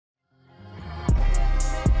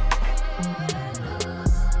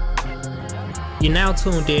You're now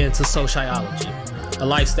tuned in to SoCHiology, a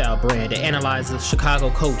lifestyle brand that analyzes Chicago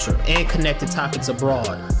culture and connected topics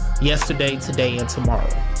abroad, yesterday, today, and tomorrow.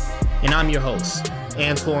 And I'm your host,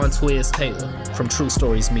 Antoine Twiz Taylor from True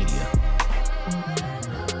Stories Media.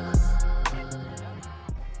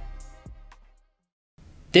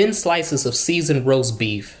 Thin slices of seasoned roast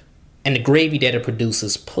beef and the gravy that it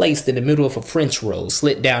produces placed in the middle of a French roll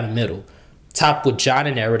slit down the middle, topped with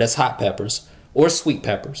giananera, that's hot peppers, or sweet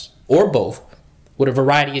peppers, or both, with a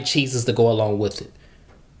variety of cheeses to go along with it.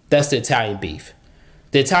 That's the Italian beef.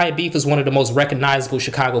 The Italian beef is one of the most recognizable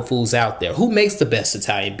Chicago foods out there. Who makes the best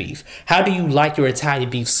Italian beef? How do you like your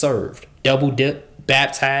Italian beef served? Double dip,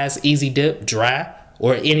 baptized, easy dip, dry,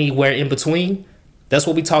 or anywhere in between? That's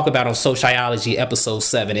what we talk about on SoCHiology episode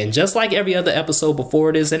 7. And just like every other episode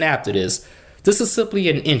before this and after this is simply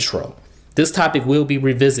an intro. This topic will be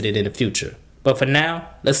revisited in the future. But for now,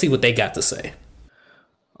 let's see what they got to say.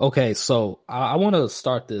 Okay, so I want to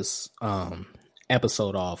start this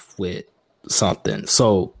episode off with something.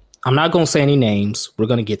 So I'm not going to say any names. We're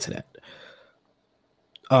going to get to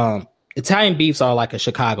that. Italian beefs are like a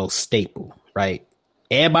Chicago staple, right?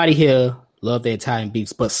 Everybody here love their Italian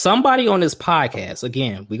beefs, but somebody on this podcast,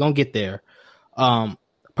 again, we're going to get there,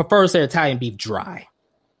 prefers their Italian beef dry,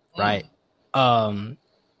 right?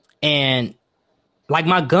 And like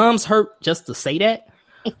my gums hurt just to say that.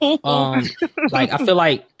 Like I feel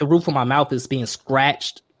like the roof of my mouth is being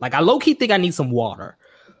scratched. Like I low-key think I need some water.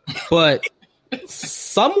 But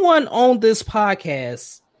someone on this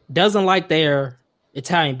podcast doesn't like their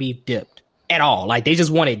Italian beef dipped at all. Like they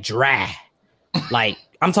just want it dry. Like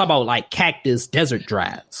I'm talking about like cactus desert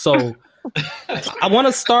dry. So I want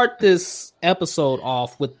to start this episode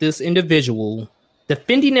off with this individual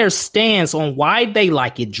defending their stance on why they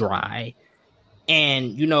like it dry.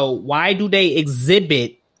 And, you know, why do they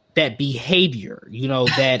exhibit that behavior, you know,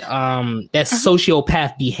 that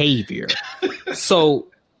sociopath behavior? So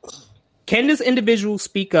can this individual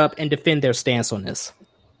speak up and defend their stance on this?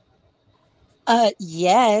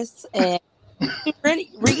 Yes. And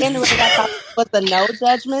reiterate that was the no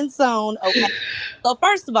judgment zone. Okay. So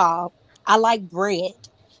first of all, I like bread.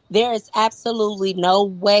 There is absolutely no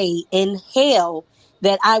way in hell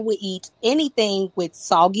that I would eat anything with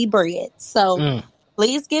soggy bread. So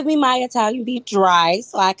please give me my Italian beef dry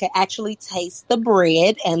so I can actually taste the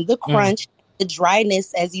bread and the crunch, the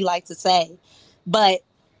dryness, as you like to say. But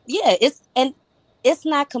yeah, it's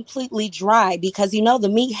not completely dry because, you know, the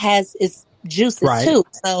meat has its juices too.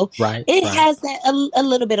 So it has that a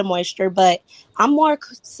little bit of moisture, but I'm more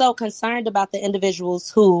so concerned about the individuals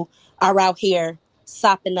who are out here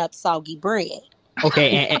sopping up soggy bread.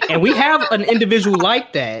 Okay, and we have an individual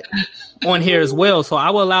like that on here as well, so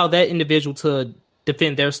I will allow that individual to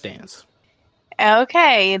defend their stance.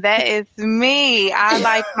 Okay, that is me. I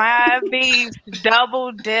like my beef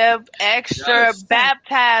double dip, extra,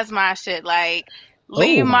 baptize my shit. Like,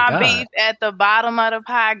 leave my beef at the bottom of the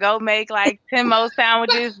pie, go make like 10 more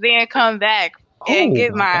sandwiches, then come back and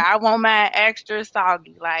get mine. I want mine extra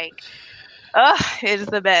soggy. Like, it is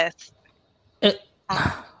the best.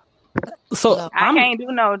 So I can't do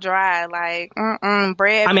no dry, like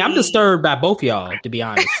bread. I mean, I'm disturbed by both y'all, to be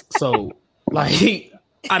honest. So, like,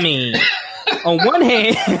 I mean, on one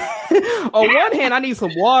hand, I need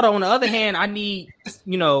some water. On the other hand, I need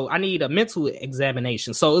a mental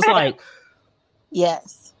examination. So it's like,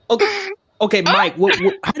 yes. Okay, Mike.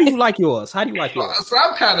 How do you like yours? How do you like yours? So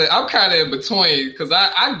I'm kind of in between because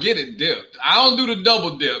I get it dipped. I don't do the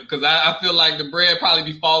double dip because I feel like the bread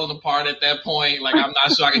probably be falling apart at that point. Like I'm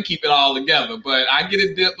not sure I can keep it all together. But I get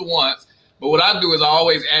it dipped once. But what I do is I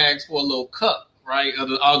always ask for a little cup, right?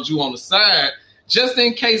 I'll do on the side just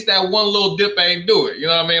in case that one little dip ain't do it. You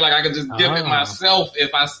know what I mean? Like I can just dip it myself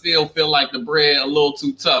if I still feel like the bread a little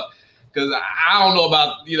too tough. Because I don't know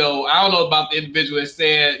about the individual that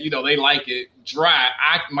said, they like it dry.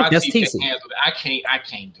 My teeth can't handle it. I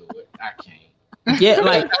can't do it. I can't. Yeah,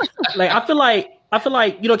 like I feel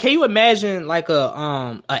like, can you imagine like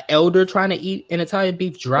a elder trying to eat an Italian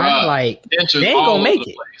beef dry? Like they ain't gonna make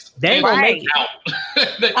it. They ain't gonna make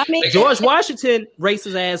it. I mean, George Washington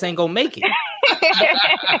racist ass ain't gonna make it.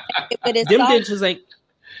 Them dentures ain't.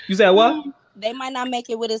 You said what? They might not make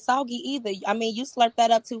it with it soggy either. I mean, you slurp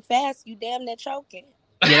that up too fast, you damn near choking.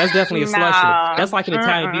 Yeah, that's definitely a slushy. That's like an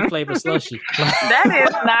Italian beef flavor slushy. That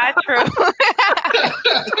is not true.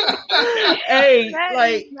 Hey,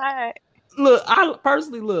 look,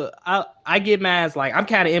 I get mine. Like I'm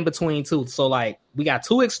kind of in between too. So like we got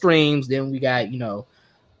two extremes. Then we got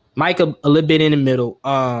Mike a little bit in the middle.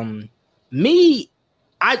 Me,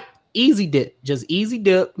 I easy dip.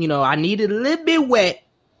 I need it a little bit wet.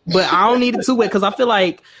 But I don't need it too wet because I feel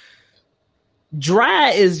like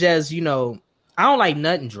dry is just, I don't like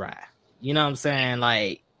nothing dry. You know what I'm saying?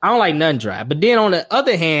 Like, I don't like nothing dry. But then on the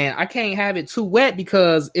other hand, I can't have it too wet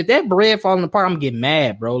because if that bread falling apart, I'm gonna get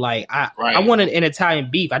mad, bro. Like, I wanted an Italian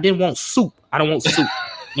beef. I didn't want soup. I don't want soup.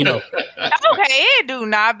 Okay, it do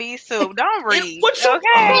not be soup. Don't read.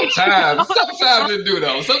 Okay. Sometimes it do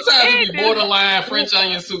though. Sometimes it be borderline French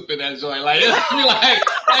onion soup in that joint. Like, it's be like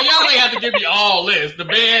y'all ain't have to give me all this. The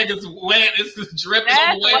bag is wet. It's just dripping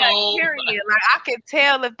on the way home. Period. Like, I could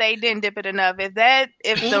tell if they didn't dip it enough. If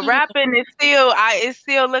the wrapping is still, it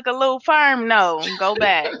still look a little firm. No, go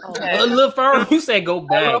back. Okay. A little firm. You said go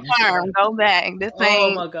back. A little firm. Go back. This ain't.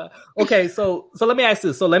 Oh my god. Okay, so let me ask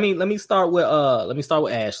this. So let me start with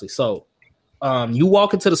Ashley. So you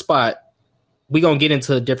walk into the spot. We're gonna get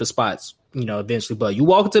into different spots, eventually. But you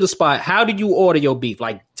walk into the spot. How do you order your beef?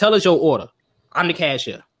 Like, tell us your order. I'm the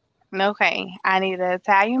cashier. Okay, I need an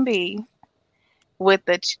Italian beef with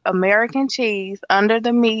the American cheese under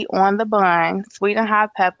the meat on the bun, sweet and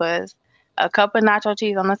hot peppers, a cup of nacho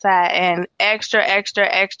cheese on the side, and extra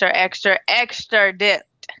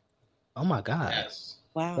dipped. Oh my god! Yes.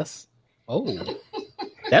 Wow.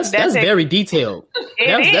 That's very detailed.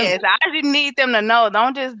 It is. I just need them to know.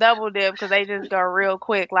 Don't just double dip because they just go real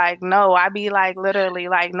quick. Like, no, I be like literally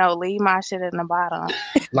like, no, leave my shit in the bottom.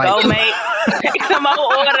 Like, go take some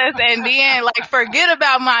more orders and then like forget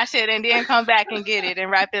about my shit and then come back and get it and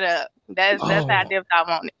wrap it up. That's how dipped I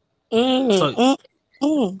want it.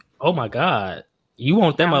 Oh my god, you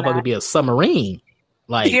want that motherfucker to be a submarine?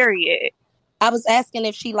 Like, period. I was asking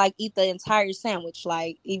if she like eat the entire sandwich,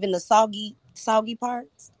 like even the soggy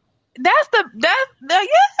parts. That's why I get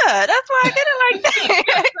it like that.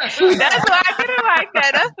 That's why I get it like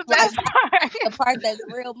that. That's the best part. The part that's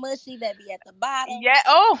real mushy that be at the bottom. Yeah.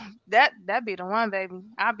 Oh, that be the one, baby.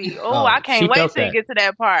 I can't wait till you get to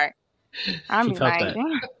that part. I'm like,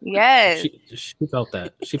 yes. She felt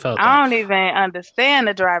that. I don't even understand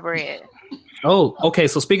the dry bread. Oh, okay.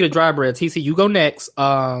 So speaking of dry bread, TC, you go next.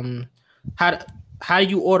 How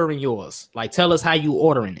you ordering yours? Like, tell us how you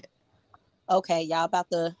ordering it. Okay, y'all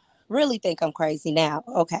about to really think I'm crazy now.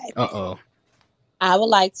 Okay. Uh-oh. I would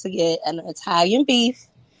like to get an Italian beef,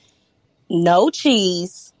 no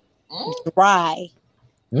cheese, dry,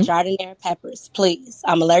 jardinere peppers, please.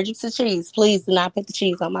 I'm allergic to cheese. Please do not put the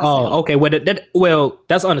cheese on my sandwich. Okay. Well,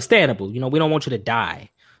 that's understandable. We don't want you to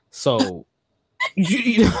die. So,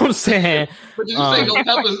 you know what I'm saying? But did you say no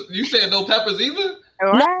peppers? You said no peppers either?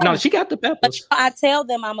 No, she got the peppers. But I tell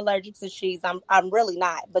them I'm allergic to cheese. I'm really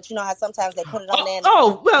not. But you know how sometimes they put it on there.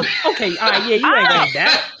 Well, okay. All right, yeah, you ain't gonna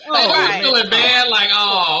that. I was feeling bad, like,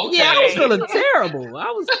 okay. Yeah, I was feeling terrible. I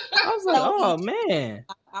was like, oh man.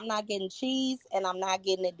 I'm not getting cheese and I'm not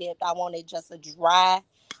getting it dipped. I wanted just a dry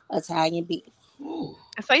Italian beef. Ooh.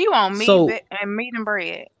 So you want meat and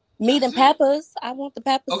bread? Meat and peppers. I want the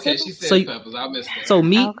peppers. Okay, too. she said peppers. I missed that. So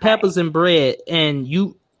meat, peppers, and bread, and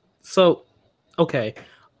you. So, okay,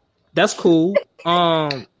 that's cool.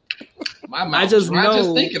 My mouth just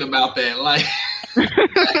thinking about that. Like, how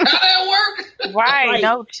that work? Right? Like,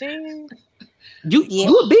 no cheese.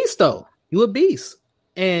 You a beast though. You a beast,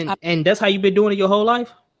 and that's how you been doing it your whole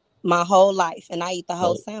life. My whole life, and I eat the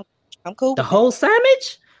whole sandwich. I'm cool. The whole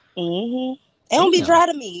sandwich. Mm-hmm. It don't be dry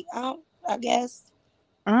to me. I guess.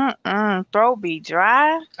 Throat be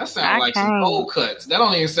dry. That sounds like some cold cuts. That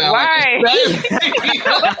don't even sound like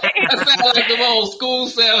that sounds like the old school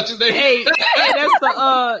sandwiches. Hey,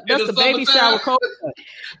 that's the baby shower cold cut.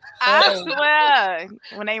 I swear,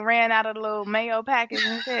 when they ran out of the little mayo packets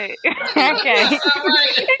and shit, I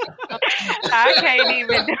can't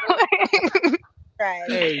even do it. Right.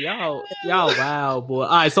 Hey, y'all, wow, boy. All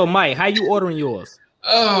right, so Mike, how you ordering yours?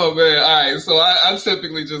 Oh man! All right, so I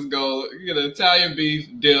typically just go get an Italian beef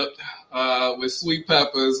dipped with sweet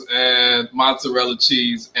peppers and mozzarella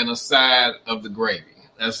cheese and a side of the gravy.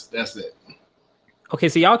 That's it. Okay,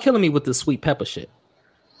 so y'all killing me with the sweet pepper shit.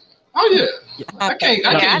 Oh yeah, I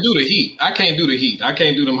can't do the heat. I can't do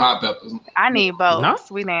them hot peppers. I need both,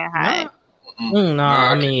 sweet and hot. No,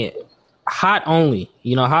 I mean hot only.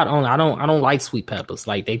 Hot only. I don't like sweet peppers.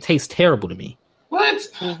 Like, they taste terrible to me. What?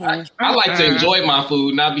 Mm-hmm. I like to enjoy my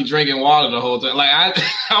food, not be drinking water the whole time. Like, I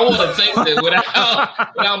want to taste it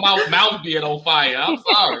without my mouth being on fire. I'm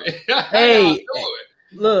sorry. Hey,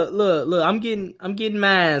 look! I'm getting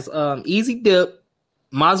mine's easy dip,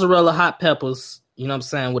 mozzarella hot peppers. You know what I'm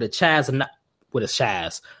saying, with a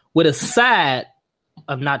side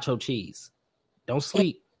of nacho cheese. Don't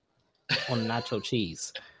sleep on the nacho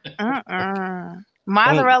cheese.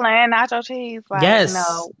 Mozzarella and nacho cheese. Like, yes,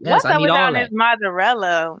 no. yes, What's I up need with all down that. this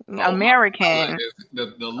mozzarella? American.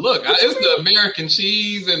 The look. It's the American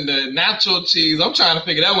cheese and the nacho cheese. I'm trying to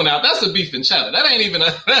figure that one out. That's a beef and cheddar. That ain't even a.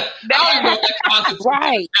 I don't even know if that constitutes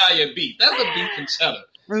Right. Italian beef. That's a beef and cheddar.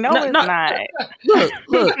 No, it's not.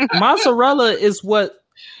 Look, mozzarella is what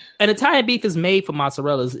an Italian beef is made for.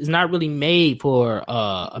 Mozzarella is not really made for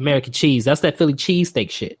American cheese. That's that Philly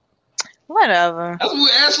cheesesteak shit. Whatever. That's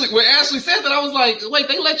what Ashley said that. I was like, wait,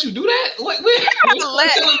 they let you do that? Where they do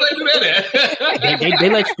that? They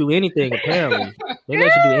let you do anything apparently. They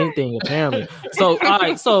let you do anything apparently. So all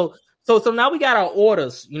right, so now we got our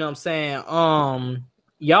orders. You know what I'm saying?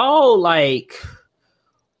 Y'all like.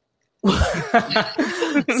 All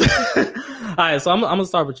right, so I'm gonna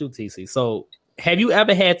start with you, TC. So, have you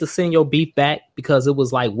ever had to send your beef back because it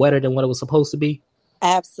was like wetter than what it was supposed to be?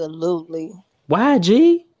 Absolutely. Why,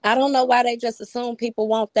 G? I don't know why they just assume people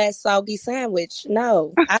want that soggy sandwich.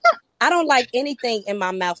 No, I don't like anything in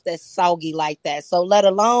my mouth that's soggy like that. So let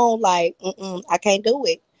alone like, I can't do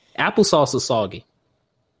it. Applesauce is soggy.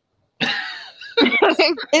 It's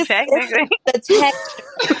the texture. It's texture.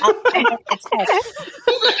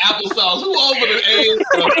 Applesauce. Who over the age?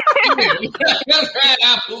 Just had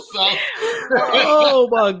applesauce. Oh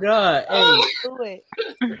my god! Do it.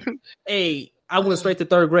 Hey, I went straight to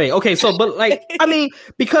third grade. Okay, so but like I mean,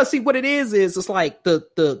 because see what it is it's like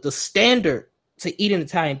the standard to eat an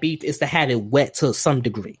Italian beef is to have it wet to some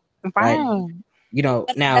degree. Right? You know,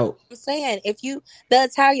 now I'm saying the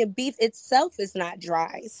Italian beef itself is not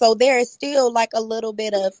dry, so there is still like a little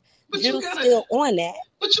bit of juice still on that.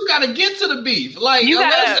 But you gotta get to the beef, like you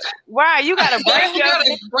gotta break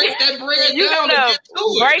break that bread you down to gotta get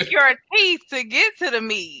to break it. your teeth to get to the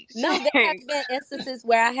meat. No, there have been instances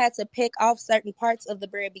where I had to pick off certain parts of the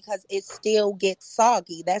bread because it still gets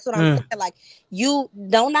soggy. That's what I'm saying. Like, you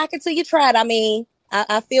don't knock it till you try it. I mean,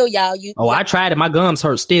 I feel y'all. I tried it. My gums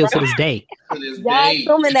hurt still to this day. Y'all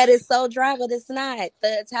assuming that it's so dry, but it's not.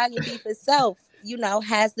 The Italian beef itself,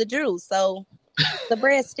 has the juice. So the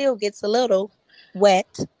bread still gets a little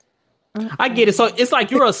wet. I get it. So it's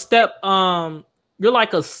like you're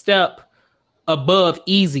like a step above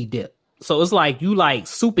easy dip. So it's like you like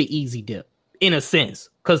super easy dip in a sense,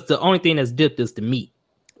 because the only thing that's dipped is the meat.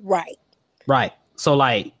 Right. So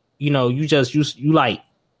like, you like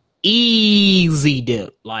easy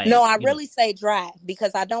dip. Like, no, I really say dry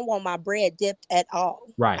because I don't want my bread dipped at all.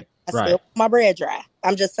 Right. I still want my bread dry.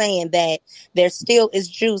 I'm just saying that there still is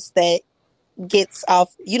juice that gets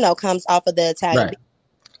off, comes off of the Italian beef.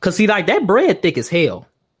 Cause see, like that bread thick as hell,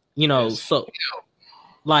 so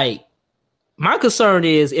like my concern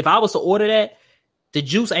is if I was to order that, the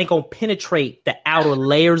juice ain't gonna penetrate the outer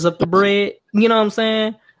layers of the bread. You know what I'm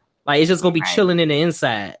saying? Like it's just gonna be chilling in the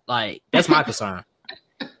inside. Like that's my concern.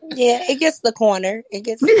 Yeah, it gets the corner. It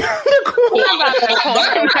gets the corner.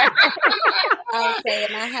 I was saying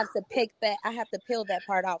I have to pick that. I have to peel that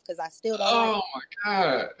part off because I still don't. Oh my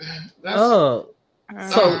god! So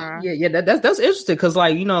that's interesting because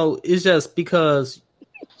like it's just because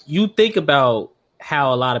you think about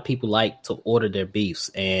how a lot of people like to order their beefs,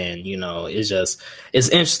 and it's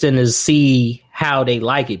interesting to see how they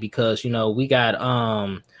like it because we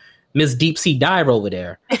got Miss Deep Sea Diver over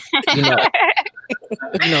there,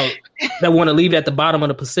 that want to leave at the bottom of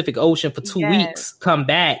the Pacific Ocean for 2 weeks, come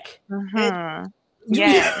back.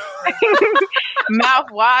 Yes.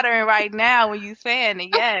 Mouth watering right now when you saying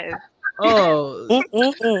it. Yes. Oh,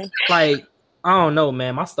 like I don't know,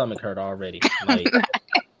 man. My stomach hurt already. Like,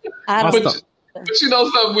 but you know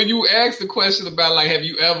something? When you ask the question about like, have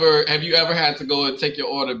you ever had to go and take your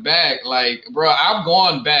order back? Like, bro, I've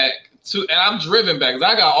gone back and I've driven back because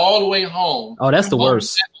I got all the way home. Oh, that's the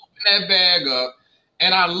worst. Open that bag up,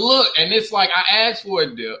 and I look, and it's like I asked for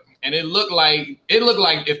a dip, and it looked like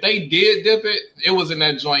if they did dip it, it was in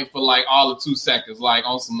that joint for like all of 2 seconds, like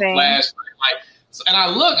on some flashlight, like. So, and I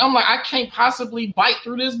look, I'm like, I can't possibly bite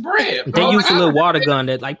through this bread. They use a little water gun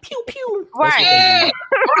that like pew pew. Right. Yeah.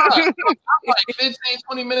 I'm like 15,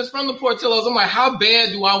 20 minutes from the Portillo's. I'm like, how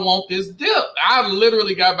bad do I want this dip? I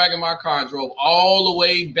literally got back in my car and drove all the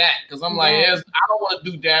way back because I'm like, I don't want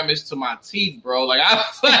to do damage to my teeth, bro. Like I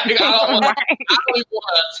don't even want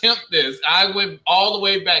to attempt this. I went all the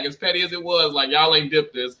way back, as petty as it was. Like y'all ain't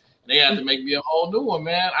dipped this, and they had to make me a whole new one,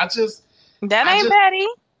 man. That ain't petty.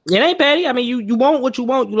 It ain't petty. I mean, you want what you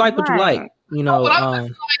want. You like what you like. But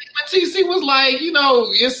like, TC was like,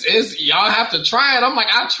 it's y'all have to try it. I'm like,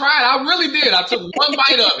 I tried. I really did. I took one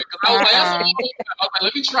bite of it because I was like,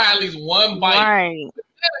 let me try at least one bite. Right.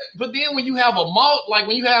 But then when you have a malt, like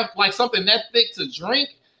when you have like something that thick to drink,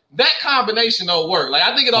 that combination don't work. Like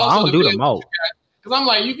I think it also I don't do the malt. Because I'm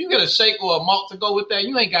like, you get a shake or a malt to go with that,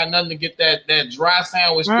 you ain't got nothing to get that dry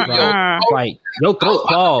sandwich. Like your throat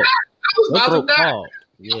clogged. Your throat clogged.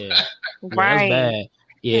 Yeah, right. That's bad.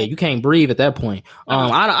 Yeah, you can't breathe at that point.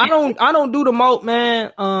 I don't do the malt,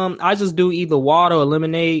 man. I just do either water or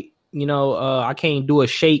lemonade. You know, I can't do a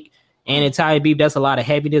shake and Italian beef. That's a lot of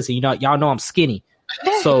heaviness, and y'all know I'm skinny,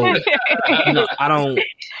 so you know I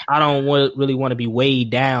don't really want to be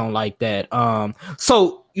weighed down like that.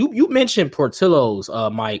 So you mentioned Portillo's,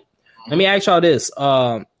 Mike. Let me ask y'all this: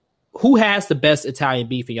 who has the best Italian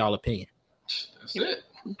beef in y'all opinion? That's it.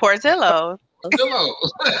 Portillo's.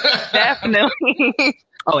 Definitely.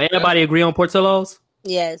 Oh, everybody agree on Portillo's?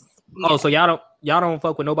 Yes. Oh, so y'all don't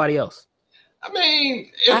fuck with nobody else? I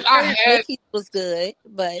mean, I heard Nikki's was good,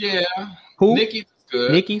 but yeah, who? Nikki's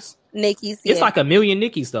good. Nikki's. Yeah. It's like a million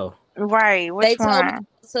Nikki's though. Right. Which they one?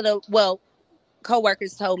 told me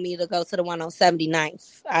coworkers told me to go to the one on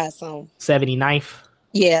 79th. I assume 79th.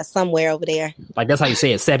 Yeah, somewhere over there. Like that's how you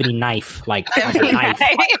say it, 79th, like a knife.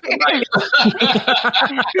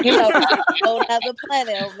 You know, whole other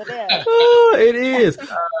planet over there. Oh, it is.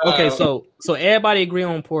 Okay, so everybody agree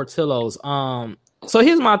on Portillo's. So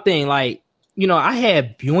here's my thing. Like, you know, I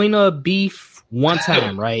had Buena beef one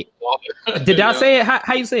time, right? Did I say it?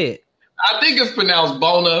 How you say it? I think it's pronounced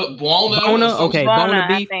Buona. Okay, Buona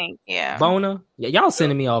beef. I think, yeah. Buona. Yeah, y'all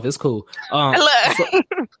sending me off. It's cool. Look.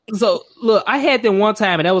 So look, I had them one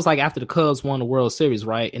time, and that was like after the Cubs won the World Series,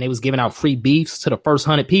 right? And they was giving out free beefs to the first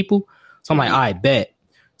 100 people. So I'm like, I bet.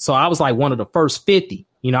 So I was like one of the first 50.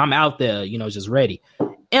 You know, I'm out there, you know, just ready.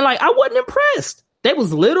 And like, I wasn't impressed. They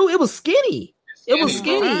was little. It was skinny. It was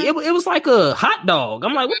skinny. It was like a hot dog.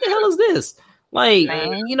 I'm like, what the hell is this? Like,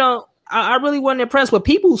 you know, I really wasn't impressed. But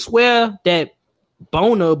people swear that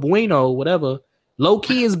Bueno, whatever, low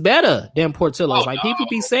key is better than Portillo's. Like people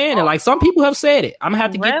be saying it. Like some people have said it. I'm gonna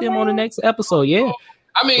have to get them on the next episode. Yeah.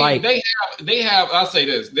 I mean, like, they have. I'll say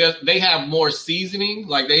this: they have more seasoning.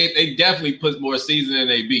 Like they definitely put more seasoning in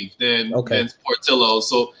their beef than Portillo's.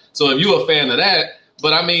 So if you're a fan of that,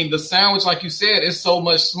 but I mean, the sandwich, like you said, is so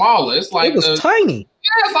much smaller. It's like it was tiny. Yeah,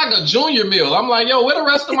 it's like a junior meal. I'm like, yo, where the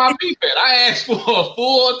rest of my beef at? I asked for a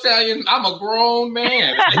full Italian. I'm a grown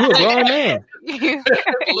man. You a grown man.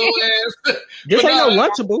 Little ass. This ain't no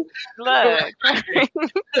Lunchable. Look.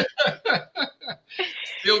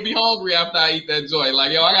 Still be hungry after I eat that joint.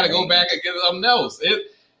 Like, yo, I gotta go back and get something else.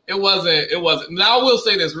 It wasn't. Now I will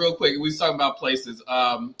say this real quick. We was talking about places.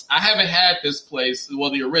 I haven't had this place. Well,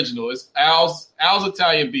 the original is Al's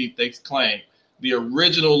Italian Beef. They claim the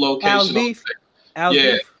original location. Al's Beef. Al's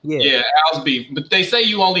beef? Yeah, Al's Beef. But they say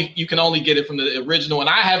you can only get it from the original, and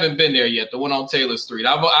I haven't been there yet. The one on Taylor Street.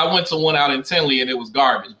 I went to one out in Tinley, and it was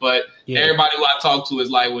garbage. But everybody who I talk to is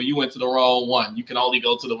like, well, you went to the wrong one. You can only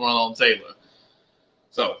go to the one on Taylor.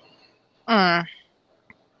 So. Yeah.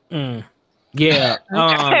 I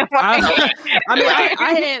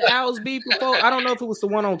had Al's Beef before. I don't know if it was the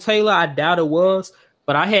one on Taylor. I doubt it was.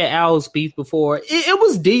 But I had Al's Beef before. It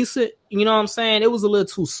was decent. You know what I'm saying? It was a little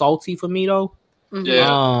too salty for me, though.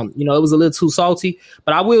 Yeah. You know, it was a little too salty.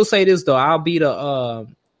 But I will say this, though. I'll be the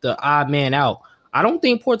odd man out. I don't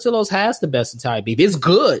think Portillo's has the best Italian beef. It's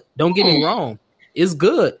good. Don't get me wrong. It's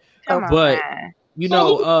good. But, you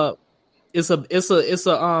know, it's a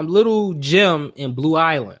little gym in Blue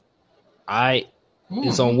Island. All right.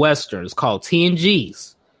 It's on Western. It's called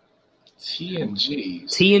T&G's.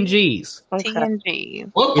 T&G's. T&G's. What part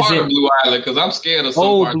of Blue Island? Because I'm scared of some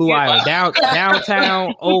old part. Blue Island,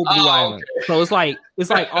 downtown old Blue Island. Okay. So it's like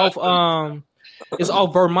off it's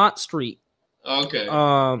off Vermont Street. Okay.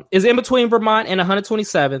 It's in between Vermont and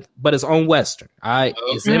 127th, but it's on Western. All right.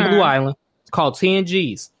 Okay. It's in Blue Island. It's called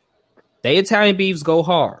T&G's. They Italian beefs go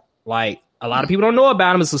hard. Like a lot of people don't know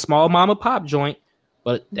about them. It's a small mom and pop joint,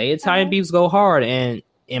 but they Italian beefs go hard, and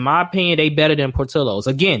in my opinion, they better than Portillo's.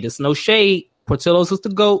 Again, there's no shade. Portillo's is the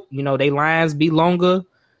GOAT. You know, they lines be longer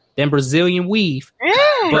than Brazilian weave.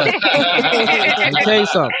 But let me tell you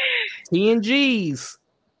something. T&G's.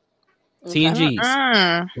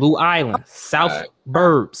 Blue Island, South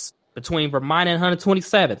Burbs, between Vermont and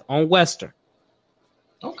 127th on Western.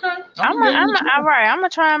 Okay. I'm gonna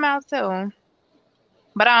try them out too.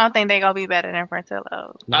 But I don't think they're going to be better than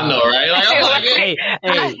Portillo's. I know, right? Like, I'm like, hey.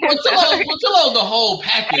 Portillo's the whole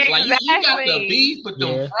package. Like, you got the beef, but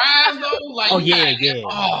the fries, though? Like,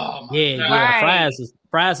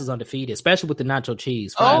 Fries is undefeated, especially with the nacho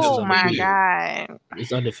cheese. Fries is undefeated. God.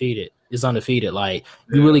 It's undefeated. Like,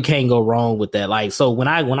 you really can't go wrong with that. Like, so when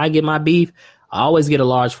I get my beef, I always get a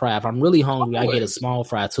large fry. If I'm really hungry, I get a small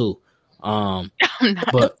fry, too.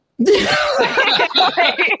 But...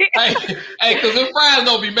 because the fries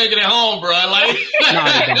don't be making it home, bro. Like, no,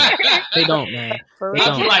 they don't, man. For They I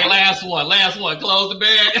real. be don't. like, last one, close the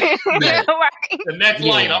bag. Right. The next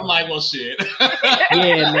Yeah. light, I'm like, well, shit.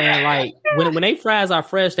 Yeah, man. Like when they fries are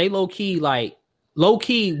fresh, they low key. We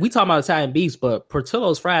talking about Italian beefs, but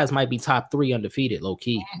Portillo's fries might be top 3 undefeated, low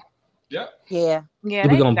key. Yep. Yeah. Yeah, If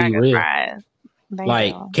they we gonna got be good real. fries. They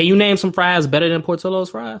Like, do. can you name some fries better than Portillo's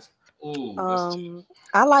fries? Ooh, that's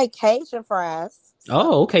I like Cajun fries. So,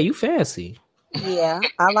 Oh, okay, you fancy. yeah,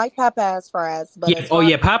 I like Popeye's fries, but Yeah. as Oh, far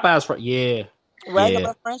yeah, Popeye's fries. Yeah, as regular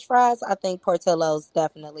yeah, French fries, I think Portillo's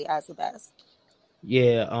definitely has the best.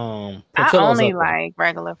 yeah. I Portillo's only up there. like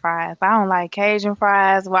regular fries. I don't like Cajun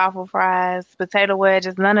fries, waffle fries, potato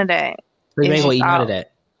wedges, none of that. So you It's ain't gonna just eat none all- of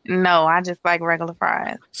that. No, I just like regular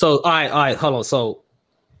fries. So, all right, hold on. So,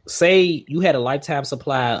 say you had a lifetime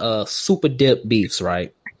supply of super dip beefs,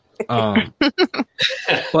 right?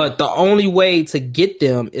 But the only way to get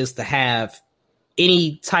them is to have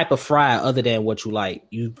any type of fry other than what you like.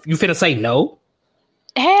 You finna say no?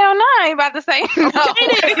 Hell no, I ain't about to say no.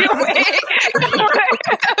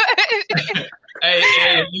 Hey,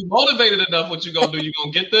 if you motivated enough, what you gonna do? You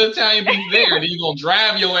gonna get the Italian beef there, then you gonna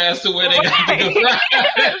drive your ass to where they got the good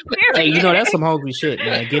fries. Hey, you know that's some hungry shit,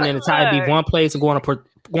 man. Getting an Italian beef one place and going to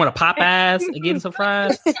Popeyes and getting some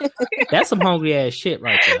fries. That's some hungry ass shit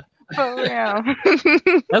right there. For real.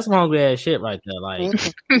 That's some hungry ass shit right there. Like,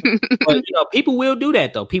 but you know, people will do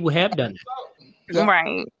that though. People have done it. Yeah.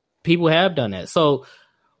 Right. People have done that. So,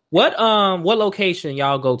 what location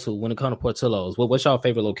y'all go to when it comes to Portillo's? What's y'all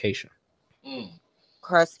favorite location?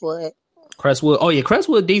 Crestwood. Crestwood. Oh yeah,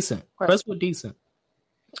 Crestwood decent. Crestwood decent.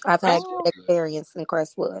 I've had good experience in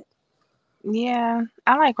Crestwood. Yeah,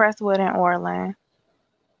 I like Crestwood and Orland.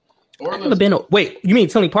 I've never been. Wait, you mean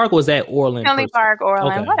Tinley Park or was that Orland? Tinley Park,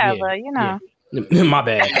 Orland, Okay, whatever, yeah, you know. Yeah. My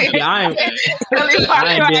bad. Yeah, I ain't. Tinley Park,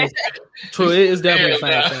 I ain't been. True, it is definitely the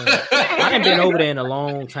Yeah, same thing. I ain't been over there in a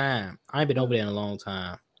long time.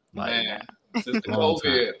 Like, Man, since the long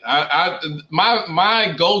COVID,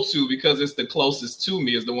 my go-to, because it's the closest to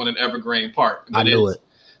me, is the one in Evergreen Park. I knew it.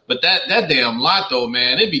 But that damn lot though,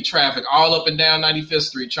 man, it'd be traffic all up and down 95th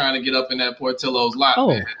Street trying to get up in that Portillo's lot. Oh,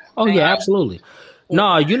 man. oh yeah, absolutely.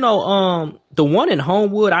 No, you know, the one in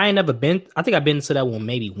Homewood, I ain't never been. I think I've been to that one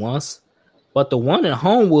maybe once. But the one in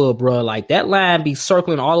Homewood, bro, like that line be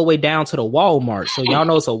circling all the way down to the Walmart. So y'all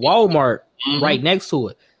know it's a Walmart right next to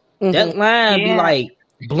it. Mm-hmm. That line be like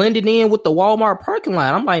blended in with the Walmart parking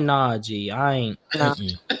lot. I'm like, nah, G, I ain't. No.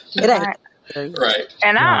 Mm-mm. It ain't. Right.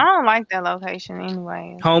 And No. I don't like that location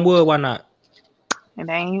anyway. Homewood, why not? And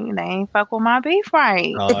they ain't fuck with my beef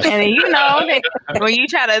right. Oh, And you know, when you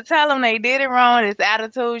try to tell them they did it wrong, it's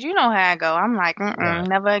attitude, you know how I go. I'm like, Right.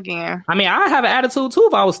 never again. I mean, I have an attitude too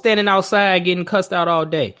if I was standing outside getting cussed out all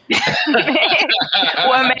day.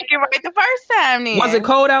 Well, make it right the first time then. Was it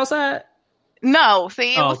cold outside? No,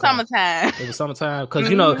 see, it was okay. summertime. It was summertime. Because,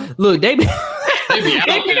 you know, look, they be... They be out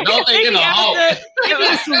there, don't they? In a hole. It be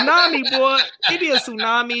a tsunami, boy. It be a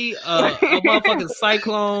tsunami, a motherfucking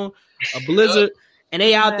cyclone, a blizzard, and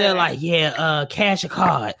they out there like, cash a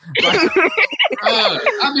card. Like,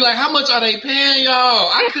 I'd be like, how much are they paying y'all?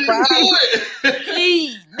 I couldn't do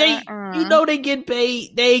it. they you know they get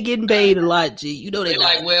paid. They ain't getting paid a lot, G. You know They're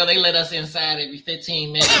like, well, they let us inside every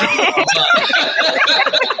 15 minutes.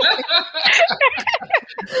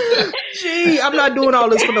 Gee, I'm not doing all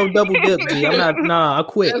this for no double dip, G. I'm not. Nah, I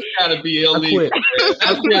quit. That's gotta be illegal.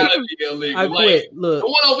 That's gotta be illegal. I quit. Look, the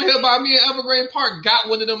one over here by me in Evergreen Park got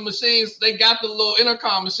one of them machines. They got the little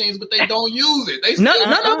intercom machines, but they don't use it. They none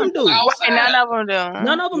of them do. outside. None of them do.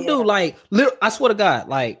 None of them do. Like, I swear to God,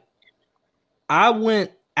 like, I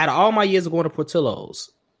went out of all my years of going to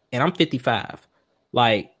Portillo's, and I'm 55.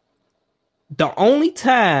 Like, the only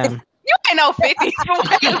time. You ain't no 50.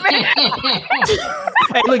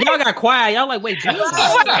 Hey, look, y'all got quiet. Y'all like, wait, Jesus.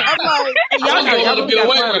 I'm like, y'all gonna get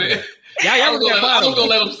away with it. I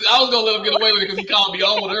was gonna let him get away with it because he called me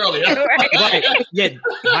old earlier. Right. Yeah,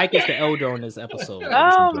 Mike is the elder on this episode.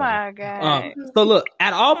 Oh my God. So look,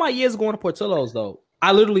 at all my years going to Portillo's though,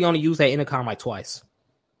 I literally only used that intercom like twice.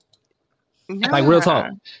 Like real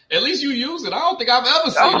talk. At least you use it. I don't think I've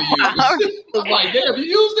ever seen you use it. I'm like, damn, you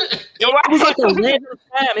used it? It was like a random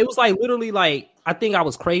time. It was like literally like I think I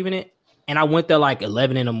was craving it, and I went there like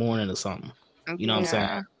 11 in the morning or something. You know what I'm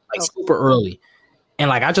saying? Like super early. And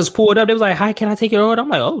like I just pulled up. They was like, "Hi, can I take your order?" I'm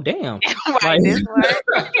like, "Oh damn!" Right, this way.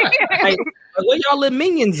 Like, where y'all little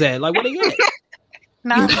minions at? Like, what they at?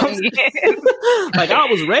 Not Like I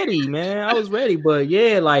was ready, man. I was ready, but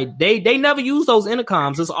yeah, like they never use those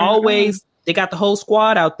intercoms. It's always they got the whole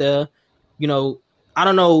squad out there. You know, I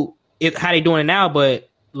don't know how they doing it now, but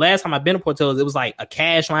last time I've been to Portillo's, it was like a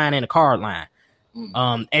cash line and a card line.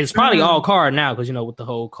 And it's probably all card now because, with the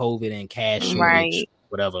whole COVID and cash shortage,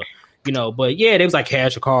 whatever, but yeah, they was like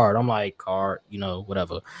cash or card. I'm like, card,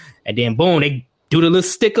 whatever. And then boom, they do the little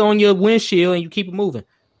sticker on your windshield and you keep it moving.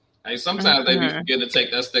 Hey, sometimes they be forgetting to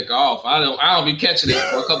take that sticker off. I don't be catching it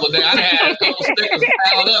for a couple of days. I had a couple stickers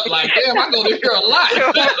piled up. Like, damn, I go to here a lot.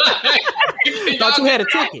 Thought you had a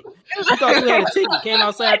ticket. You thought you had a ticket. Came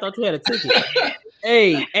outside, thought you had a ticket.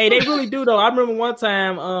 Hey, they really do though. I remember one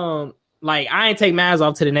time, like I ain't take mine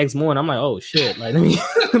off till the next morning. I'm like, oh shit, like let me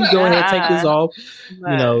go ahead and take this off.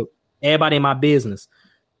 Everybody in my business.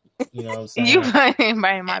 You know what I'm saying? Everybody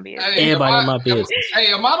in my business. Everybody in my business.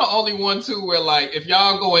 Hey, am I the only one too where like if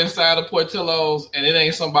y'all go inside of Portillo's and it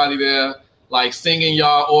ain't somebody there like singing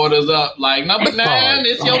y'all orders up like number 9,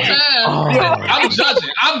 it's your time.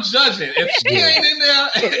 I'm judging. If she ain't in there,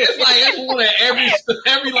 it's like it's one at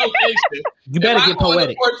every location. You better get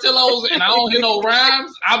poetic. Portillo's and I don't hear no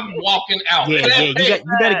rhymes, I'm walking out. Yeah. You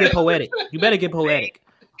better get poetic. You better get poetic.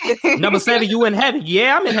 Number 7, you in heaven?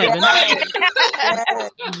 Yeah, I'm in heaven.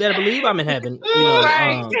 You better believe I'm in heaven.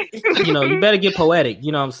 You better get poetic.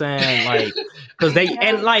 You know what I'm saying? Like, because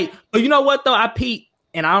but you know what though? I peeped,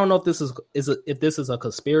 and I don't know if this is a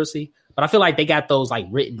conspiracy, but I feel like they got those like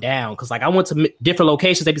written down. Because like I went to different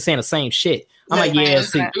locations, they be saying the same shit. I'm like, yeah,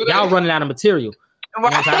 see, y'all running out of material.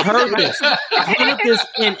 I heard this. I heard this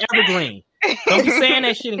in Evergreen. Don't be saying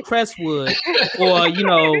that shit in Crestwood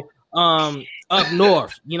or up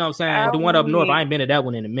north, you know what I'm saying? The one up north, I ain't been to that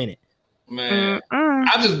one in a minute. Man,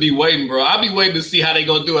 I just be waiting, bro. I be waiting to see how they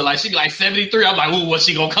gonna do it. Like she be like 73. I'm like, ooh, what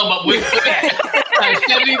she gonna come up with? Like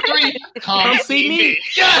 73. Come see me.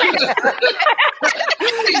 See,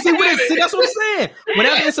 that's what I'm saying.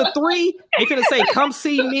 Whenever it's a 3, they finna say, "Come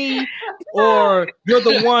see me," or "You're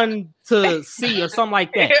the one to see," or something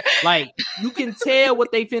like that. Like you can tell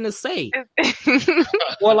what they finna say.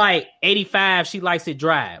 Or like 85, she likes it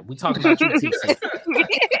dry. We talking about you, TC.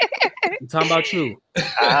 We talking about you.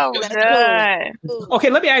 Oh god. Okay,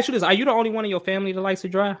 let me ask you this: are you the only one in your family that likes it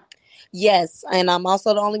dry? Yes, and I'm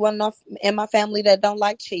also the only one in my family that don't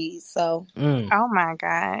like cheese. So, oh my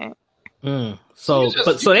god. So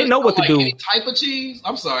they know what to do. Any type of cheese?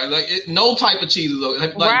 I'm sorry, like no type of cheese is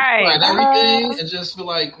okay. Like everything, and just feel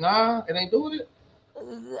like nah, it ain't doing it.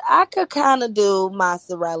 I could kind of do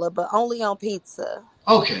mozzarella, but only on pizza.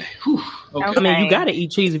 Okay. I mean, you gotta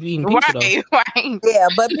eat cheese if you eat pizza, though. Right. Yeah,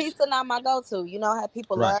 but pizza not my go-to. You know how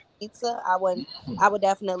people love pizza? I would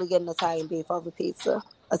definitely get an Italian beef over pizza.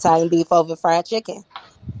 Italian beef over fried chicken.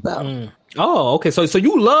 So. Oh, okay. So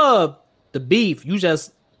you love the beef. You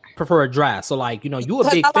just prefer it dry. So like, you a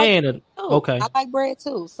big fan of. Okay. I like bread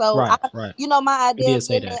too. So right. My idea is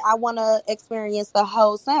I want to experience the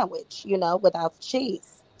whole sandwich, without the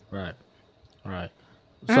cheese. Right.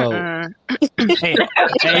 So, hey,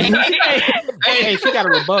 she got a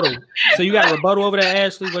rebuttal. So you got a rebuttal over there,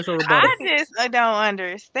 Ashley? What's your rebuttal? I just don't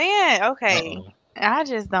understand. Okay. Uh-oh. I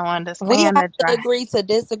just don't understand. We have to agree to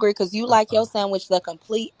disagree because you like your sandwich the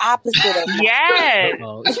complete opposite of yes.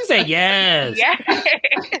 She said yes. Yes.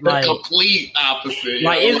 Like, the complete opposite.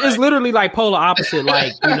 Like it's literally like polar opposite.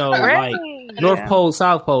 Like like North Pole,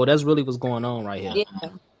 South Pole. That's really what's going on right here. Yeah.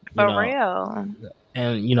 For real.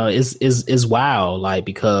 And it's wild. Like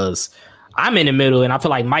because I'm in the middle, and I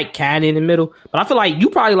feel like Mike kind of in the middle, but I feel like you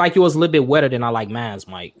probably like yours a little bit wetter than I like mine's,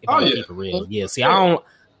 Mike. If I keep it real. Yeah. See, I don't.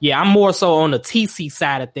 Yeah, I'm more so on the TC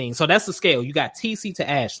side of things. So that's the scale. You got TC to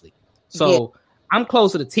Ashley. So I'm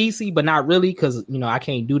closer to TC, but not really because, I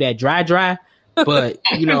can't do that dry. But,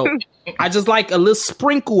 I just like a little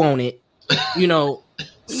sprinkle on it,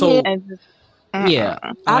 So, yeah.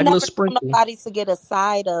 I never told nobody to get a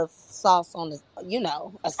side of sauce on this,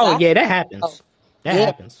 a side. Oh, yeah, that happens. That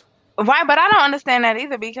happens. Right, but I don't understand that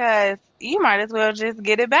either because you might as well just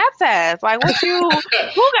get it baptized. Like, who got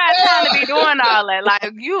time to be doing all that?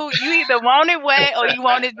 Like, you either want it wet or you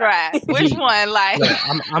want it dry. Which one? Like,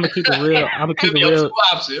 I'm gonna keep it real. I'm gonna keep it real. Two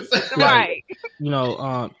options. Right.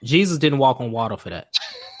 Jesus didn't walk on water for that.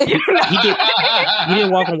 He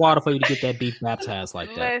didn't walk on water for you to get that beef baptized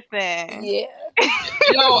like that. Listen. Yeah.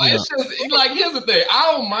 It's just like here's the thing.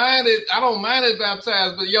 I don't mind it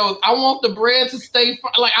baptized, but I want the bread to stay.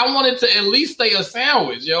 Like I want it to at least stay a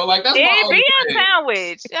sandwich. Like that's it be a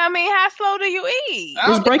sandwich. I mean, how slow do you eat?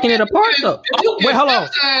 It's breaking it apart though. Wait, hold on.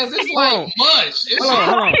 It's like mush.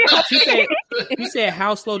 Hold on. She said,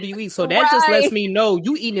 "How slow do you eat?" So that just lets me know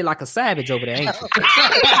you eating it like a savage over there, ain't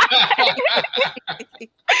you?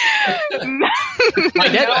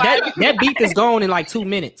 Like that beef is gone in like 2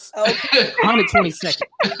 minutes. Okay. 120 seconds.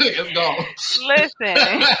 It's gone. Listen.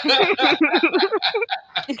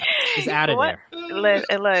 It's out of there.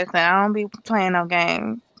 Listen, I don't be playing no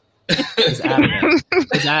games. It's out of there.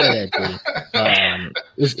 It's out of there, dude.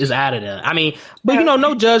 It's out of there. I mean, but you know,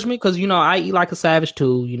 no judgment, because you know I eat like a savage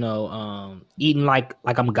too. You know, eating like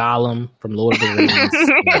I'm Gollum from Lord of the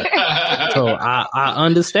Rings. So I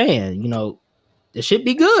understand. You know, it should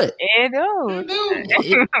be good. It do.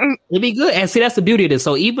 It'd be good, and see that's the beauty of this.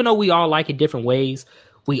 So even though we all like it different ways,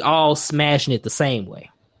 we all smashing it the same way.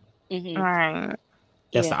 Mm-hmm. Right.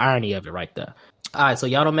 That's the irony of it, right there. All right, so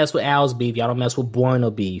y'all don't mess with Al's beef. Y'all don't mess with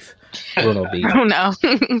Bruno beef. Oh no.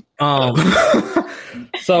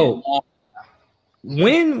 So,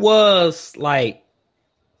 when was like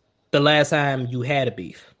the last time you had a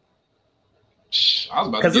beef? I was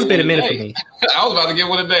about because it's been a minute for me. I was about to get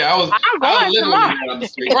one today. I was literally on the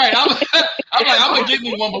street. Right. I'm like, I'm gonna get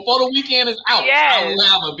me one before the weekend is out. Yes. I will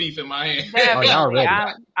have a beef in my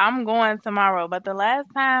hand. I'm going tomorrow, but the last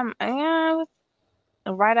time, it was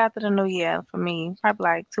right after the New Year for me. Probably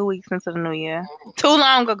like 2 weeks into the New Year. Too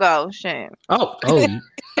long ago. Shit. Oh,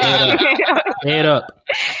 head up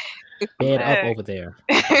over there.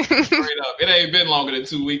 Straight up. It ain't been longer than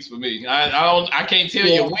 2 weeks for me. I can't tell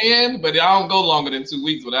you when, but I don't go longer than 2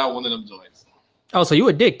 weeks without one of them joints. Oh, so you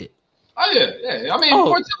addicted? Oh yeah. I mean,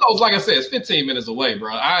 Portillo's, like I said, it's 15 minutes away,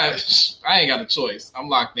 bro. I ain't got a choice. I'm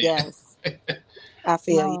locked in. Yes. I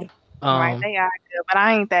feel you. Right, they are good, but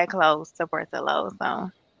I ain't that close to Portillo's, so.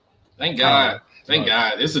 Thank God. Thank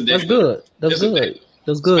God. It's addictive. That's good. That's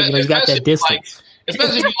good. You know, you got that distance.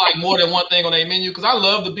 Especially if you like more than one thing on their menu, because I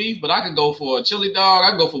love the beef, but I could go for a chili dog. I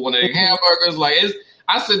can go for one of their hamburgers. Like,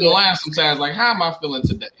 I sit in the line sometimes, like, how am I feeling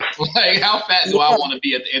today? Like, how fat do I want to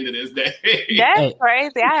be at the end of this day? That's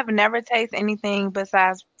crazy. I have never tasted anything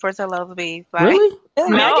besides Portillo's beef. Like, really?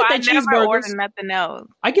 No, I never ordered nothing else.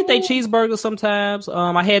 I get their cheeseburgers sometimes.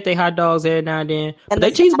 I had their hot dogs every now and then. But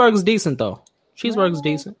their cheeseburgers decent, though. Cheeseburgers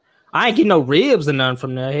decent. I ain't getting no ribs or none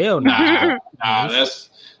from there. Hell no. Nah,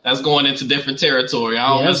 that's going into different territory. I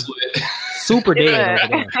don't mess with it. Super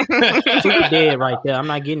dead over there. Super dead right there. I'm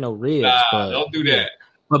not getting no ribs. But don't do that.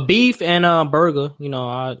 But beef and burger,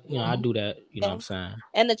 I do that. You know what I'm saying?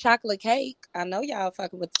 And the chocolate cake. I know y'all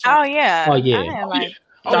fucking with the chocolate. Oh yeah.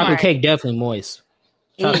 Chocolate cake definitely moist.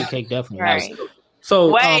 Chocolate cake definitely moist.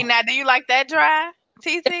 So wait, now do you like that dry?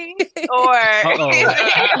 TC or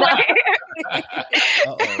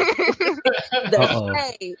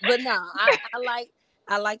but no,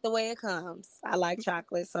 I like the way it comes. I like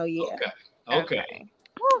chocolate, so yeah. Okay.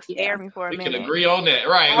 Scare me for a minute. We can agree on that,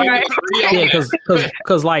 right? Yeah,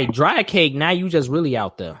 because like dry cake, now you just really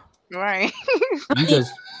out there, right? You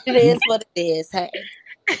just it is what it is. Hey,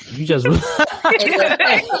 you just. Well,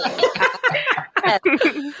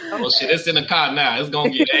 shit, it's in the car now. It's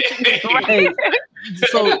gonna get hey,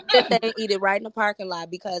 so they eat it right in the parking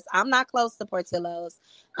lot because I'm not close to Portillo's.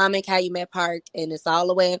 I'm in Calumet Park, and it's all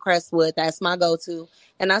the way in Crestwood. That's my go-to.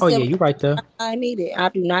 And I said, you right there. I need it. I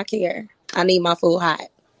do not care. I need my food hot.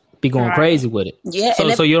 Be going crazy with it. Yeah.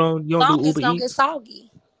 So you don't do Uber Eats? Get soggy.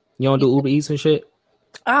 You don't do Uber Eats and shit?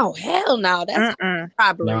 Oh hell no! That's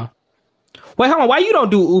robbery. No. Wait, hold on. Why you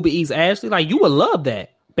don't do Uber Eats, Ashley? Like you would love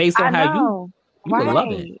that based on how you would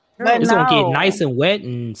love it. But it's gonna get nice and wet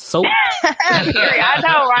and soaked. I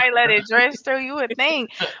know, right? Let it drench through. You would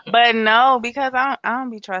think, but no, because I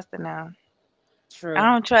don't be trusting now. True. I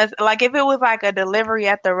don't trust. Like if it was like a delivery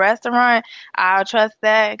at the restaurant, I'll trust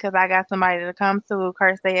that because I got somebody to come to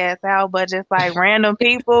curse their ass out. But just like random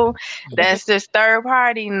people, that's just third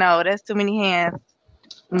party. No, that's too many hands.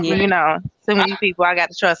 Yeah. Too many people I got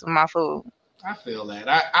to trust with my food. I feel that.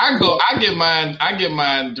 I get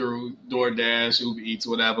mine through DoorDash, Uber Eats,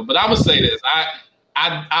 whatever. But I'm gonna say this.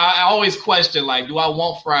 I always question, like, do I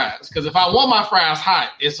want fries? Because if I want my fries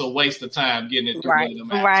hot, it's a waste of time getting it through one of them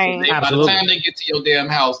apps. Right. By the time they get to your damn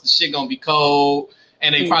house, the shit gonna be cold,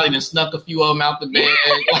 and they probably done snuck a few of them out the bag.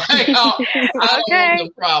 Like, I don't want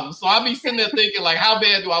the problem. So I be sitting there thinking, like, how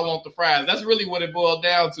bad do I want the fries? That's really what it boiled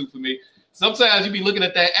down to for me. Sometimes you be looking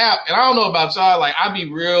at that app, and I don't know about y'all, like, I be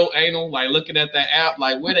real anal, like, looking at that app,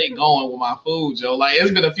 like, where they going with my food, Joe? Like,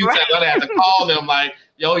 it's been a few times I had to call them, like,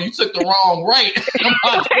 yo, you took the wrong right.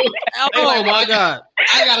 Oh my God.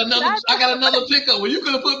 I got another pickup. Well, you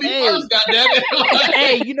could have put me first, goddammit. Like,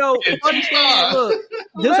 hey, look,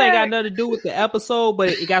 this ain't got nothing to do with the episode, but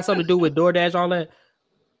it got something to do with DoorDash, all that.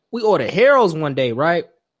 We ordered Harold's one day, right?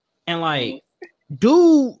 And like,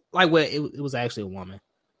 dude, like, well, it was actually a woman.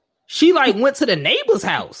 She like went to the neighbor's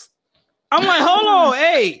house. I'm like, hold on,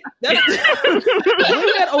 hey, bring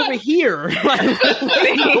that over over here.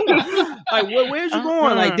 Like, where's you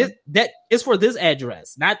going? Like this, that is for this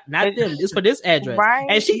address, not them. It's for this address. Right.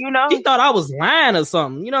 And she thought I was lying or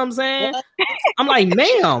something. You know what I'm saying? I'm like,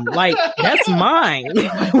 ma'am, like that's mine.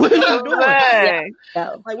 What are you doing?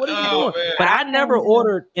 Like, what are you doing? Man. But I never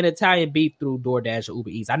ordered an Italian beef through DoorDash or Uber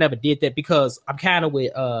Eats. I never did that because I'm kind of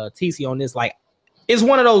with TC on this. Like, it's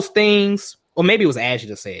one of those things, or maybe it was Ashley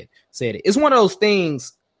that said it. It's one of those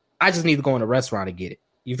things. I just need to go in a restaurant and get it.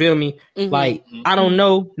 You feel me? Mm-hmm. Like, I don't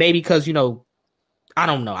know. Maybe because, I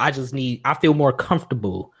don't know. I feel more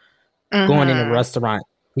comfortable going in a restaurant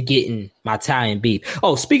and getting my Italian beef.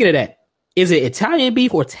 Oh, speaking of that, is it Italian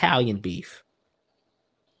beef or Italian beef?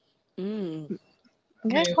 Good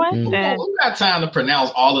question. We got time to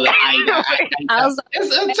pronounce all of the items.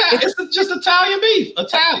 It's just Italian beef.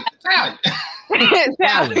 Italian.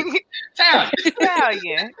 Italian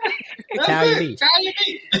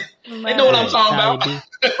beef. They know what I'm talking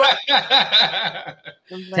about.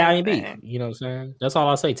 Italian beef. You know what I'm saying? That's all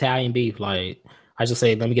I say. Italian beef. Like, I just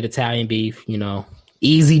say, let me get Italian beef.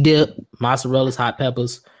 Easy dip, mozzarella, hot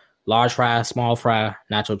peppers, large fry, small fry,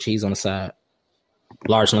 nacho cheese on the side,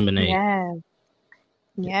 large lemonade.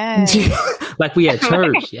 Yes. Like we at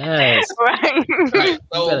church. Yes. Right. So you better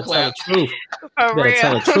tell the truth. You better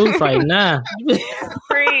tell the truth right now. You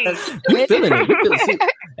feeling it.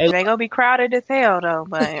 They gonna be crowded as hell though,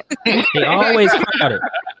 but they always crowded.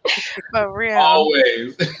 For real.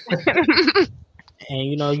 Always. And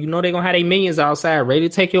you know they gonna have their minions outside ready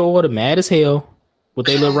to take your order, mad as hell, with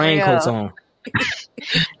their little raincoats on.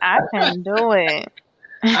 I can't do it.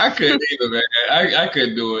 I couldn't either, man. I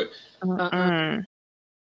couldn't do it.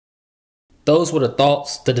 Those were the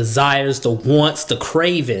thoughts, the desires, the wants, the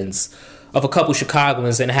cravings of a couple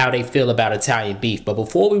Chicagoans and how they feel about Italian beef. But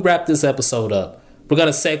before we wrap this episode up, we're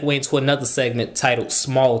going to segue into another segment titled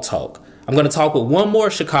Small Talk. I'm going to talk with one more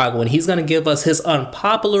Chicagoan. He's going to give us his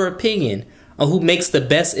unpopular opinion on who makes the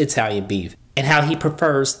best Italian beef and how he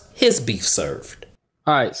prefers his beef served.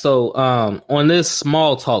 All right, so on this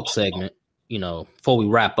Small Talk segment, before we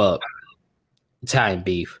wrap up Italian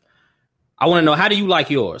beef, I want to know, how do you like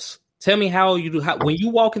yours? Tell me how you do. When you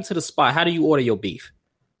walk into the spot, how do you order your beef?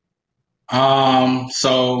 So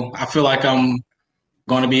I feel like I'm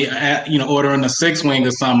going to be, ordering a 6-wing or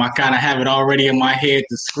something. I kind of have it already in my head.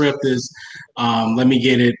 The script is, let me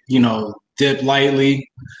get it, dipped lightly,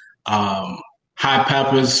 hot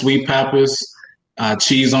peppers, sweet peppers,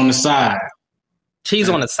 cheese on the side. Cheese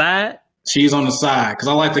on the side? Cheese on the side, because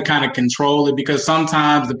I like to kind of control it, because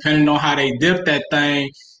sometimes, depending on how they dip that thing,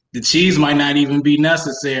 the cheese might not even be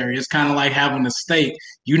necessary. It's kind of like having a steak.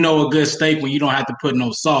 A good steak when you don't have to put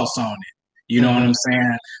no sauce on it. You know what I'm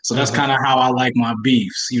saying? So that's kind of how I like my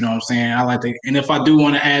beefs. You know what I'm saying? I like to, and if I do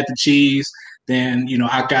want to add the cheese, then,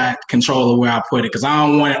 I got control of where I put it, because I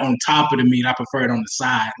don't want it on top of the meat. I prefer it on the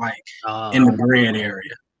side, like in the bread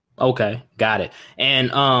area. Okay, got it.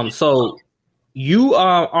 And so you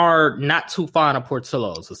are not too fond of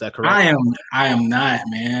Portillo's, is that correct? I am not,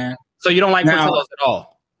 man. So you don't like Portillo's at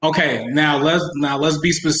all? Okay, now let's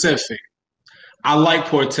be specific. I like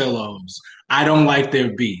Portillo's. I don't like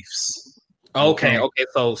their beefs. Okay.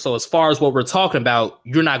 So as far as what we're talking about,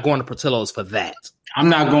 you're not going to Portillo's for that. I'm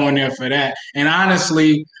not going there for that. And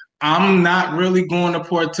honestly, I'm not really going to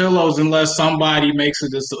Portillo's unless somebody makes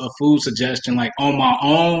it a food suggestion. Like on my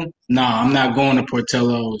own, I'm not going to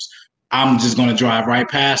Portillo's. I'm just going to drive right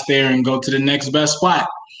past there and go to the next best spot.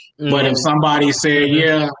 Mm-hmm. But if somebody said,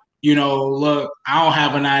 look, I don't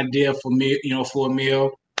have an idea for me, for a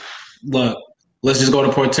meal. Look, let's just go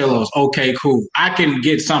to Portillo's. Okay, cool. I can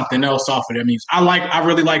get something else off of their meals. I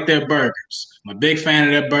really like their burgers. I'm a big fan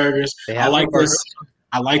of their burgers. I like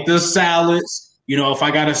the salads. If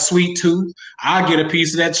I got a sweet tooth, I'll get a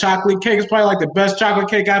piece of that chocolate cake. It's probably like the best chocolate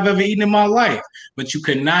cake I've ever eaten in my life. But you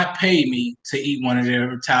could not pay me to eat one of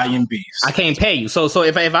their Italian beefs. I can't pay you. So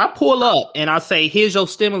if I pull up and I say, here's your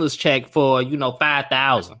stimulus check for,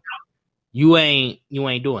 $5,000, you ain't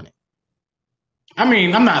doing it. I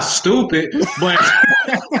mean, I'm not stupid, but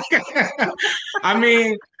I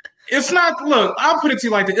mean, it's not, look, I'll put it to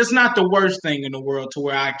you like this. It's not the worst thing in the world to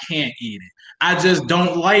where I can't eat it. I just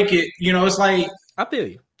don't like it. It's like, I feel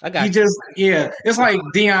you. I got you. It's like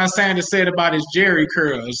Deion Sanders said about his Jerry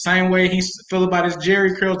curls. Same way he feel about his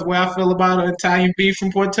Jerry curls, the way I feel about an Italian beef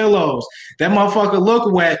from Portillo's. That motherfucker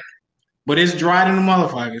look wet, but it's dry than the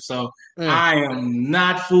motherfucker. So I am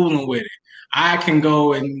not fooling with it. I can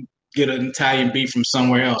go and get an Italian beef from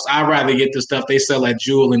somewhere else. I'd rather get the stuff they sell at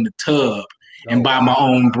Jewel in the tub and buy my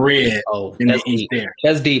own bread than to eat deep. there.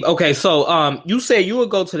 That's deep. Okay, so you say you would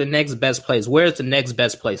go to the next best place. Where's the next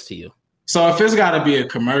best place to you? So if it's got to be a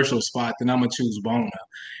commercial spot, then I'm gonna choose Bona.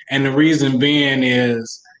 And the reason being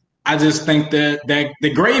is I just think that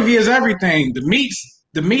the gravy is everything. The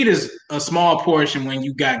meat is a small portion when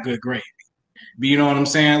you got good gravy. You know what I'm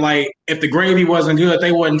saying? Like if the gravy wasn't good,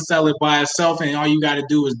 they wouldn't sell it by itself, and all you got to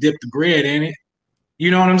do is dip the bread in it.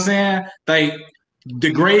 You know what I'm saying? Like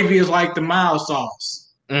the gravy is like the mild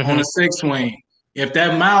sauce on a six wing. If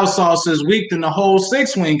that mild sauce is weak, then the whole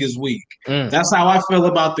six wing is weak. That's how I feel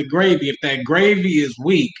about the gravy. If that gravy is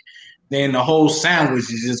weak, then the whole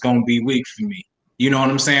sandwich is just gonna be weak for me. You know what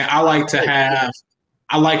I'm saying? I like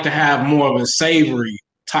to have more of a savory.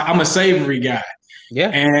 I'm a savory guy. Yeah.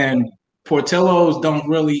 And Portillo's don't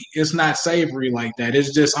really. It's not savory like that.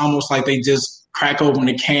 It's just almost like they just crack open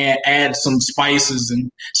the can, add some spices,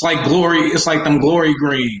 and it's like glory. It's like them glory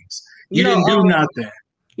greens. You didn't do nothing.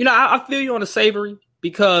 You know, I feel you on the savory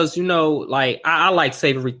because, you know, like I like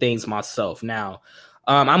savory things myself. Now,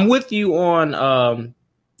 I'm with you on,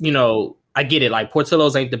 you know, I get it. Like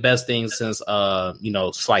Portillo's ain't the best thing since, you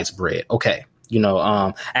know, sliced bread. Okay. You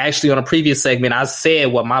know, actually on a previous segment, I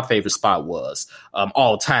said what my favorite spot was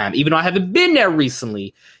all time, even though I haven't been there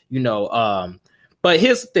recently, you know. But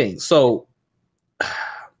here's the thing. So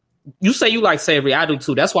you say you like savory. I do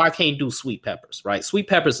too. That's why I can't do sweet peppers, right? Sweet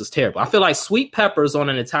peppers is terrible. I feel like sweet peppers on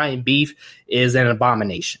an Italian beef is an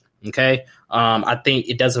abomination. Okay. I think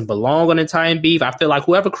it doesn't belong on Italian beef. I feel like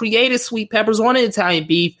whoever created sweet peppers on an Italian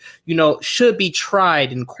beef, you know, should be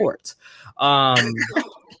tried in court.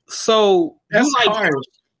 So that's hard,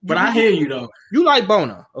 but I hear you though. You like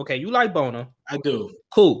Bona. Okay. You like Bona. I do.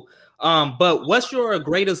 Cool. But what's your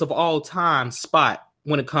greatest of all time spot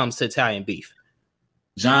when it comes to Italian beef?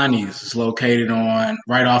 Johnny's is located on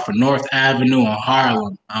right off of North Avenue in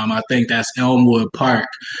Harlem. I think that's Elmwood Park.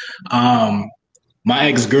 My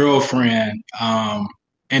ex-girlfriend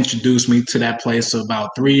introduced me to that place about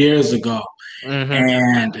 3 years ago.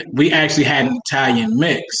 And we actually had an Italian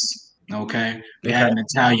mix. Okay. We had an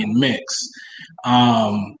Italian mix.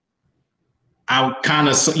 I kind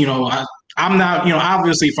of, you know, I'm not, you know,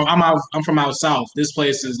 obviously I'm from out south. This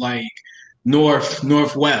place is like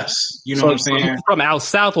northwest. You know what I'm saying? From out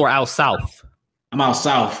south or out south? I'm out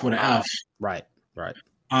south with an F. Right.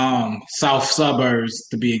 South suburbs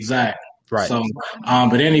to be exact. Right. So,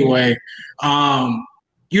 but anyway,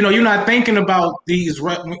 you know, you're not thinking about these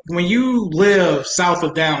when you live south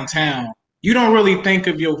of downtown. You don't really think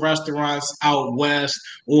of your restaurants out west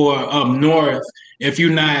or up north if you're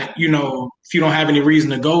not, you know, if you don't have any reason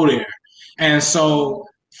to go there. And so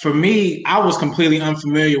for me, I was completely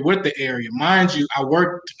unfamiliar with the area. Mind you,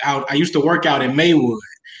 I used to work out in Maywood.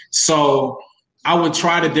 So I would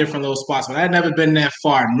try the different little spots, but I'd never been that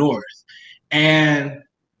far north. And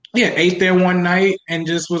yeah, ate there one night and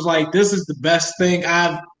just was like, this is the best thing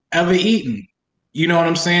I've ever eaten. You know what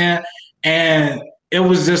I'm saying? And it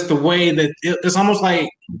was just the way that it's almost like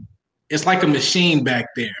it's like a machine back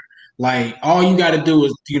there. Like all you got to do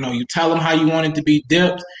is, you know, you tell them how you want it to be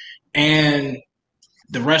dipped, and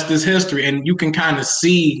the rest is history. And you can kind of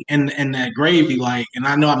see in that gravy, like, and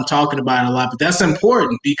I know I'm talking about it a lot, but that's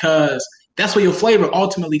important because that's where your flavor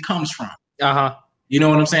ultimately comes from. You know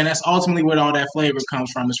what I'm saying? That's ultimately where all that flavor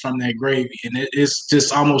comes from, is from that gravy. And it's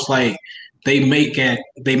just almost like they make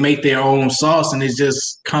their own sauce and it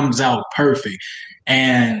just comes out perfect.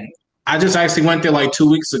 And I just actually went there like 2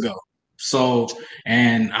 weeks ago. So,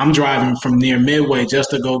 and I'm driving from near Midway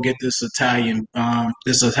just to go get this Italian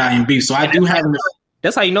beef. So I do have.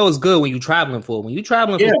 That's how you know it's good when you're traveling for. When you're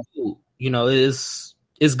traveling for food, you know, it's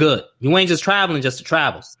good. You ain't just traveling just to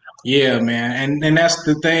travel. Yeah, man. And that's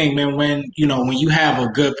the thing, man. When you have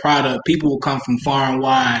a good product, people will come from far and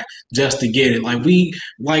wide just to get it.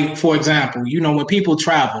 Like for example, you know, when people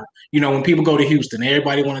travel, you know, when people go to Houston,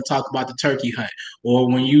 everybody want to talk about the Turkey Hut. Or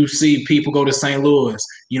when you see people go to St. Louis,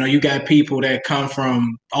 you know, you got people that come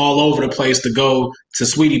from all over the place to go to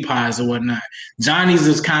Sweetie Pies or whatnot. Johnny's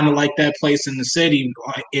is kind of like that place in the city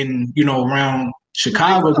around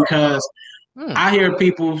Chicago, because I hear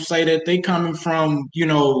people say that they coming from, you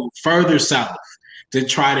know, further south to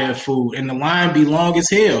try their food, and the line be long as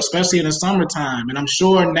hell, especially in the summertime. And I'm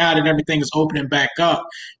sure now that everything is opening back up,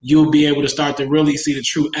 you'll be able to start to really see the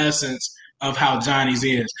true essence of how Johnny's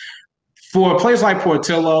is. For a place like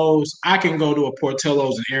Portillo's, I can go to a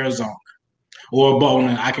Portillo's in Arizona, or a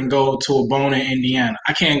Bona. I can go to a Bona in Indiana.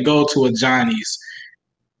 I can't go to a Johnny's,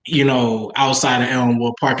 you know, outside of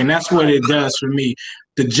Elmwood Park. And that's what it does for me.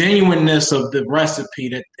 The genuineness of the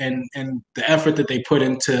recipe and the effort that they put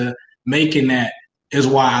into making that is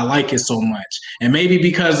why I like it so much. And maybe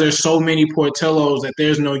because there's so many Portillo's that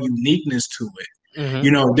there's no uniqueness to it.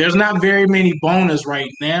 You know, there's not very many Bonas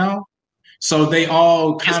right now. So they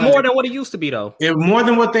all kind of... It's more than what it used to be, though. It's more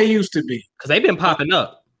than what they used to be. Because they've been popping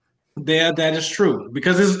up. That is true.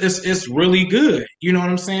 Because it's really good. You know what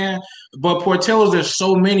I'm saying? But Portillo's, there's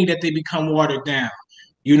so many that they become watered down.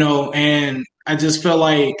 You know, and I just feel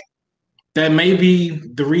like that may be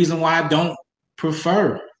the reason why I don't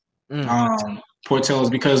prefer Portillo's,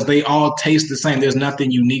 because they all taste the same. There's nothing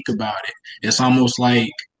unique about it. It's almost like,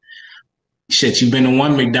 shit, you've been to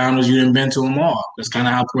one McDonald's, you didn't been to them all. That's kind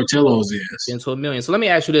of how Portillo's is. Been to a million. So let me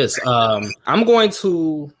ask you this. I'm going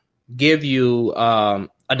to give you a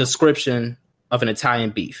description of an Italian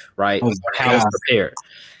beef, right? Oh, how it's prepared.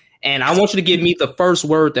 And I want you to give me the first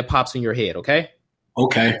word that pops in your head, okay?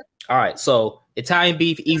 Okay. All right. So Italian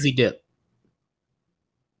beef, easy dip.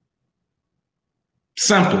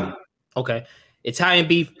 Simple. Okay. Italian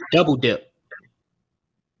beef, double dip.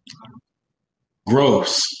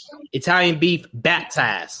 Gross. Italian beef,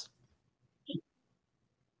 baptized.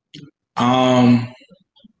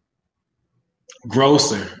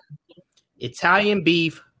 Grosser. Italian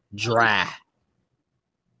beef, dry.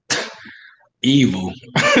 Evil.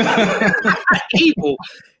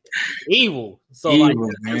 Evil. So evil,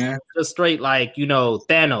 man. Just straight like,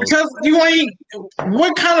 Thanos. Because you ain't...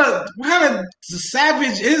 What kind of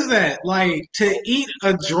savage is that? Like, to eat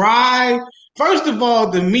a dry... First of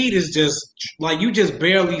all, the meat is just like you just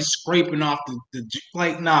barely scraping off the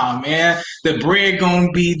like, nah, man. The bread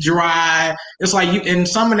gonna be dry. It's like and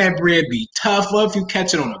some of that bread be tough. What if you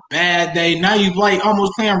catch it on a bad day? Now you like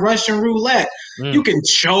almost playing Russian roulette. You can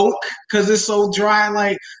choke because it's so dry.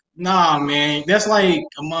 Like, nah, man. That's like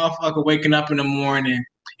a motherfucker waking up in the morning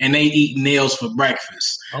and they eat nails for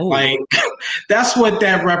breakfast. Oh. Like, that's what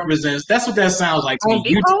that represents. That's what that sounds like to me.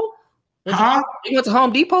 You went to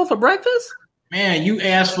Home Depot for breakfast? Man, you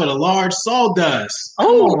asked for the large sawdust.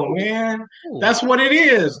 Oh, man. Ooh. That's what it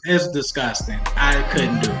is. It's disgusting. I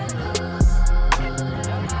couldn't do it.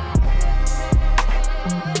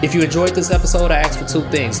 If you enjoyed this episode, I ask for two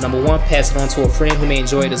things. Number one, pass it on to a friend who may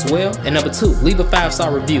enjoy it as well. And number two, leave a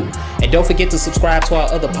 5-star review. And don't forget to subscribe to our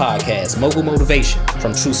other podcast, Mogul Motivation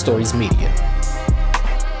from True Stories Media.